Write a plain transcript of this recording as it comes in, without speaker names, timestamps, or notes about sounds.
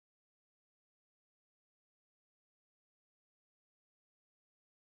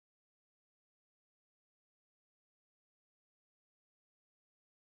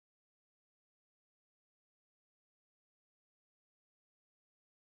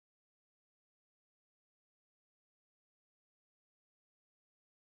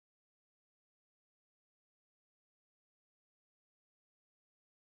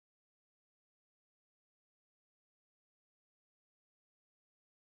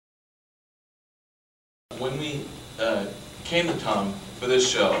when we came to Tom for this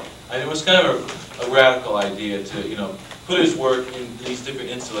show, and it was kind of a radical idea to, you know, put his work in these different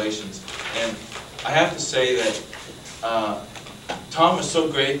installations. And I have to say that Tom was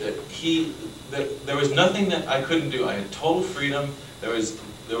so great that there was nothing that I couldn't do. I had total freedom. There was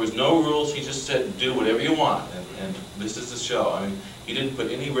no rules. He just said, do whatever you want, and this is the show. I mean, he didn't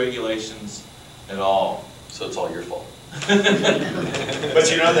put any regulations at all. So it's all your fault. But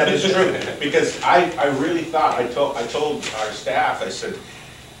you know, that is true, because I really thought, I told our staff, I said,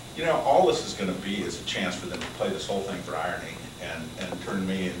 you know, all this is going to be is a chance for them to play this whole thing for irony and turn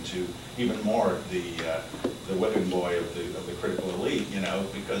me into even more the whipping boy of the critical elite, you know,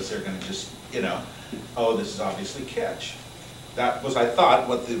 because they're going to just, you know, oh, this is obviously kitsch. That was, I thought,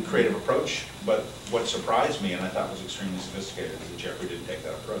 what the creative approach, but what surprised me and I thought was extremely sophisticated is that Jeffrey didn't take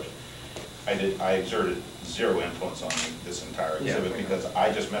that approach. I exerted zero influence on this entire exhibit because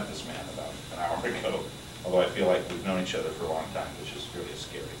I just met this man about an hour ago, although I feel like we've known each other for a long time, which is really a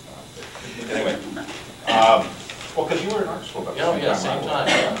scary thought. But anyway, well, because you were in art school at the same time.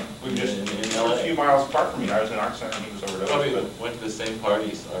 Yeah. We just a few miles apart from me. I was in art center and he was over there. Probably went to the same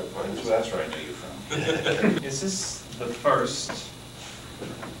parties, art parties. So that's where I knew you from. Is this the first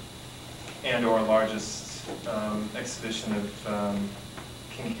and or largest exhibition of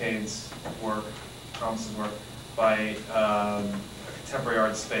Kinkade's work, Thomas's work, by a contemporary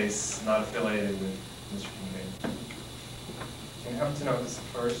art space not affiliated with Mr. Kinkade? Do you happen to know if it's the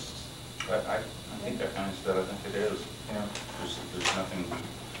first? I think that kind of said, I think it is. Yeah. There's nothing, I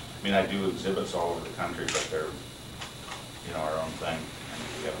mean, I do exhibits all over the country, but they're, you know, our own thing. And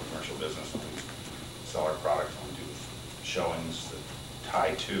we have a commercial business and we sell our products and we do showings that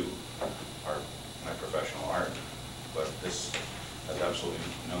tie to my professional art. But this has absolutely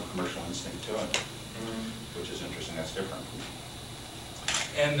no commercial instinct to it, which is interesting. That's different.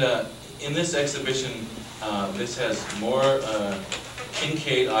 And in this exhibition, this has more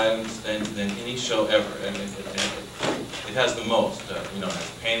Kinkade items than any show ever, and it has the most. You know, it has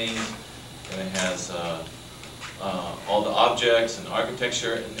paintings, and it has all the objects and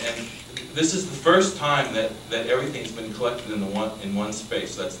architecture, and this is the first time that everything's been collected in one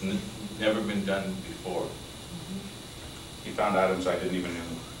space. That's never been done before. He found items I didn't even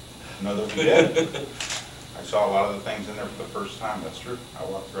know that we did. I saw a lot of the things in there for the first time. That's true. I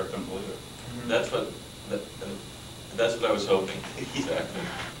walked through it, couldn't believe it. That's what I was hoping. Exactly.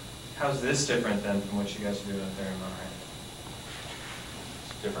 How's this different then from what you guys are doing out there in Monterey?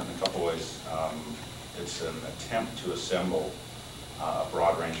 It's different in a couple ways. It's an attempt to assemble a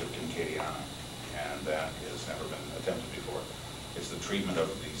broad range of Kinkadiana, and that has never been attempted before. It's the treatment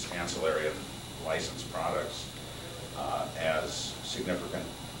of these ancillary and licensed products as significant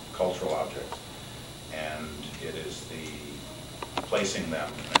cultural objects, and it is the placing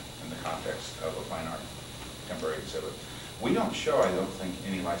them in the context of a fine art contemporary exhibit. We don't show, I don't think,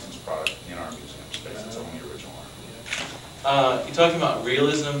 any licensed product in our museum space. It's only original art. You're talking about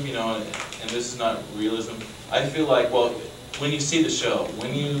realism, you know, and this is not realism. I feel like, well, when you see the show,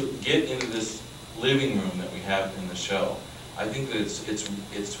 when you get into this living room that we have in the show, I think that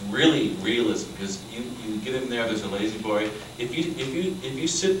it's really realism, because you get in there, there's a lazy boy. If you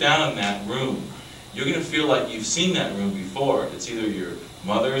sit down in that room, you're going to feel like you've seen that room before. It's either your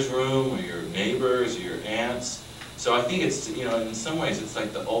mother's room or your neighbor's or your aunt's. So I think it's, you know, in some ways it's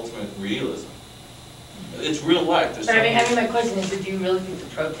like the ultimate realism. It's real life. But I mean, my question is, do you really think the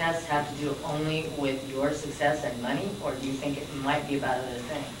protests have to do only with your success and money, or do you think it might be about other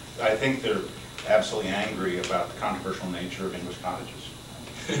things? I think they're absolutely angry about the controversial nature of English cottages.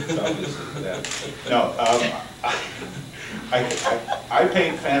 No, I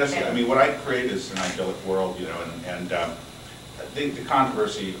paint fantasy. I mean, what I create is an idyllic world, you know, and the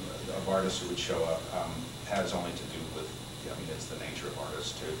controversy of artists who would show up has only to do with, I mean, it's the nature of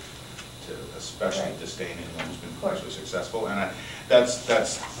artists to especially disdain anyone who's been commercially successful, and there's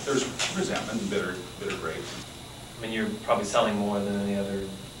resentment and bitter grapes. I mean, you're probably selling more than any other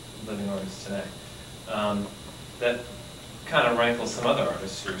living artists today. That kind of rankles some other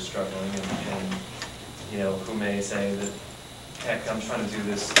artists who are struggling, and you know, who may say that, heck, I'm trying to do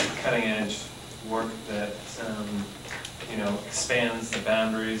this cutting edge work that you know, expands the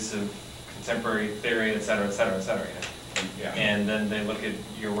boundaries of contemporary theory, et cetera, et cetera, et cetera. You know? Yeah. And then they look at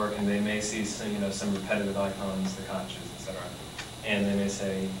your work and they may see some, you know, some repetitive icons, the cottages, et cetera. And they may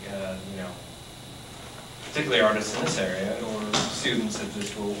say, you know, particularly artists in this area or students at this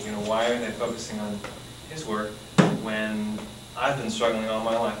school, you know, why are they focusing on his work when I've been struggling all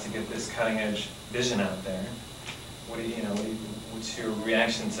my life to get this cutting edge vision out there? What do you know? What's your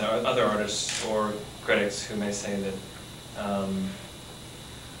reaction to other artists or critics who may say that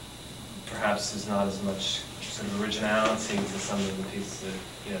perhaps perhaps there's not as much sort of originality to some of the pieces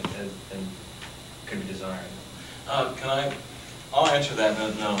that, you know, and could be desired. I'll answer that,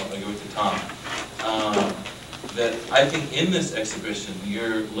 and then I'll go to Tom. That I think in this exhibition,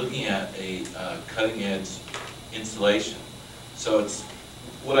 you're looking at a cutting-edge installation. So it's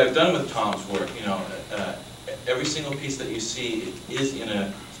what I've done with Tom's work, you know, every single piece that you see is in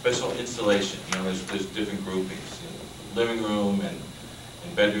a special installation. You know, there's different groupings, you know, living room and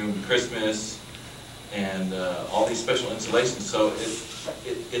bedroom, Christmas, and all these special installations. So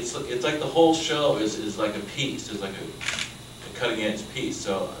it's like the whole show is like a piece, is like a cutting-edge piece.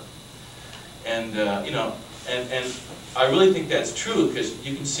 So, and you know, and I really think that's true, because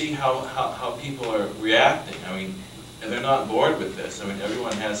you can see how people are reacting. I mean, and they're not bored with this. I mean,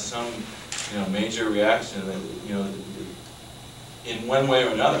 everyone has some, you know, major reaction, you know, in one way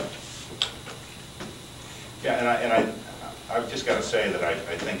or another. Yeah, I've just got to say that I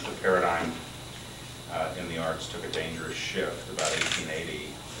think the paradigm in the arts took a dangerous shift about 1880,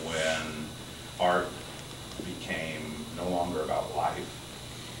 when art became no longer about life,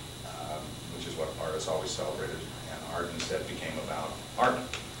 which is what artists always celebrated, and art instead became about art.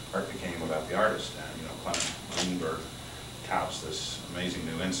 Art became about the artist, and you know, Clement Greenberg touts this amazing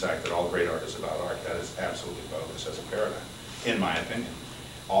new insight that all great art is about art. That is absolutely bogus as a paradigm, in my opinion.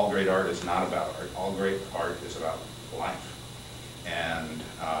 All great art is not about art. All great art is about life. And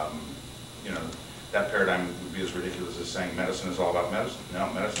you know, that paradigm would be as ridiculous as saying medicine is all about medicine.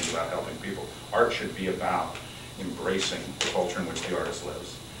 No, medicine is about helping people. Art should be about embracing the culture in which the artist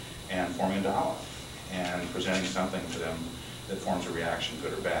lives and forming a dialogue and presenting something to them that forms a reaction,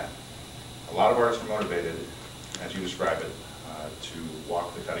 good or bad. A lot of artists are motivated, as you describe it, to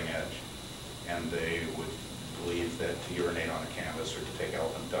walk the cutting edge, and they would believe that to urinate on a canvas or to take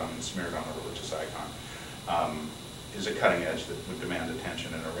elephant dung and smear it on a religious icon is a cutting edge that would demand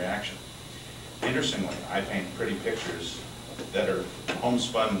attention and a reaction. Interestingly, I paint pretty pictures that are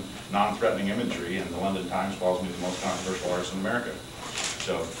homespun, non-threatening imagery, and the London Times calls me the most controversial artist in America.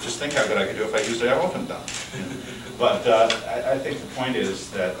 So just think how good I could do if I used the elephant dung. But I think the point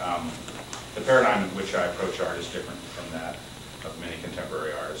is that the paradigm in which I approach art is different from that of many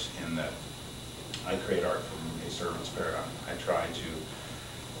contemporary artists, in that I create art from a servant's paradigm. I try to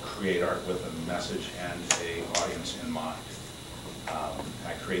create art with a message and an audience in mind.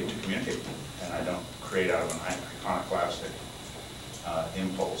 I create to communicate, and I don't create out of an iconoclastic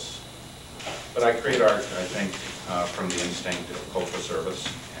impulse. But I create art, I think, from the instinct of cultural service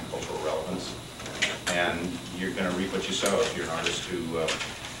and cultural relevance. And you're going to reap what you sow. If you're an artist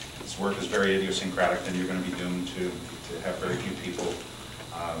whose work is very idiosyncratic, then you're going to be doomed to have very few people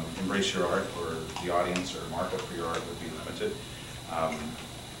embrace your art, or the audience or market for your art would be limited.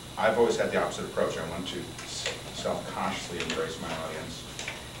 I've always had the opposite approach. I want to self-consciously embrace my audience.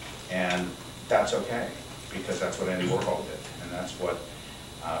 And that's okay, because that's what Andy Warhol did. And that's what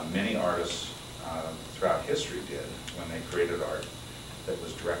many artists throughout history did when they created art that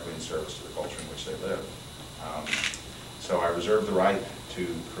was directly in service to the culture in which they lived. So I reserve the right to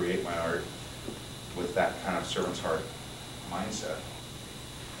create my art with that kind of servant's heart mindset.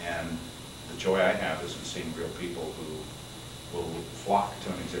 And the joy I have is in seeing real people who will flock to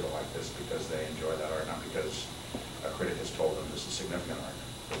an exhibit like this because they enjoy that art, not because a critic has told them this is significant art,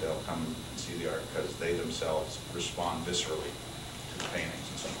 but they'll come and see the art because they themselves respond viscerally to the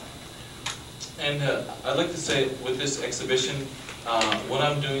paintings in some way. And I'd like to say, with this exhibition, what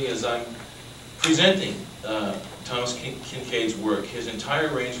I'm doing is I'm presenting Thomas Kinkade's work, his entire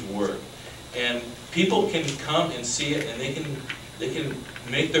range of work, and people can come and see it, and they can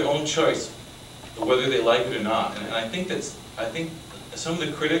make their own choice whether they like it or not. And I think some of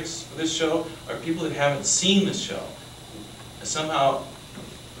the critics of this show are people that haven't seen this show. Somehow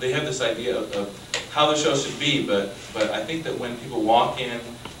they have this idea of how the show should be, but I think that when people walk in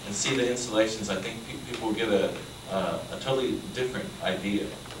and see the installations, I think people will get a totally different idea.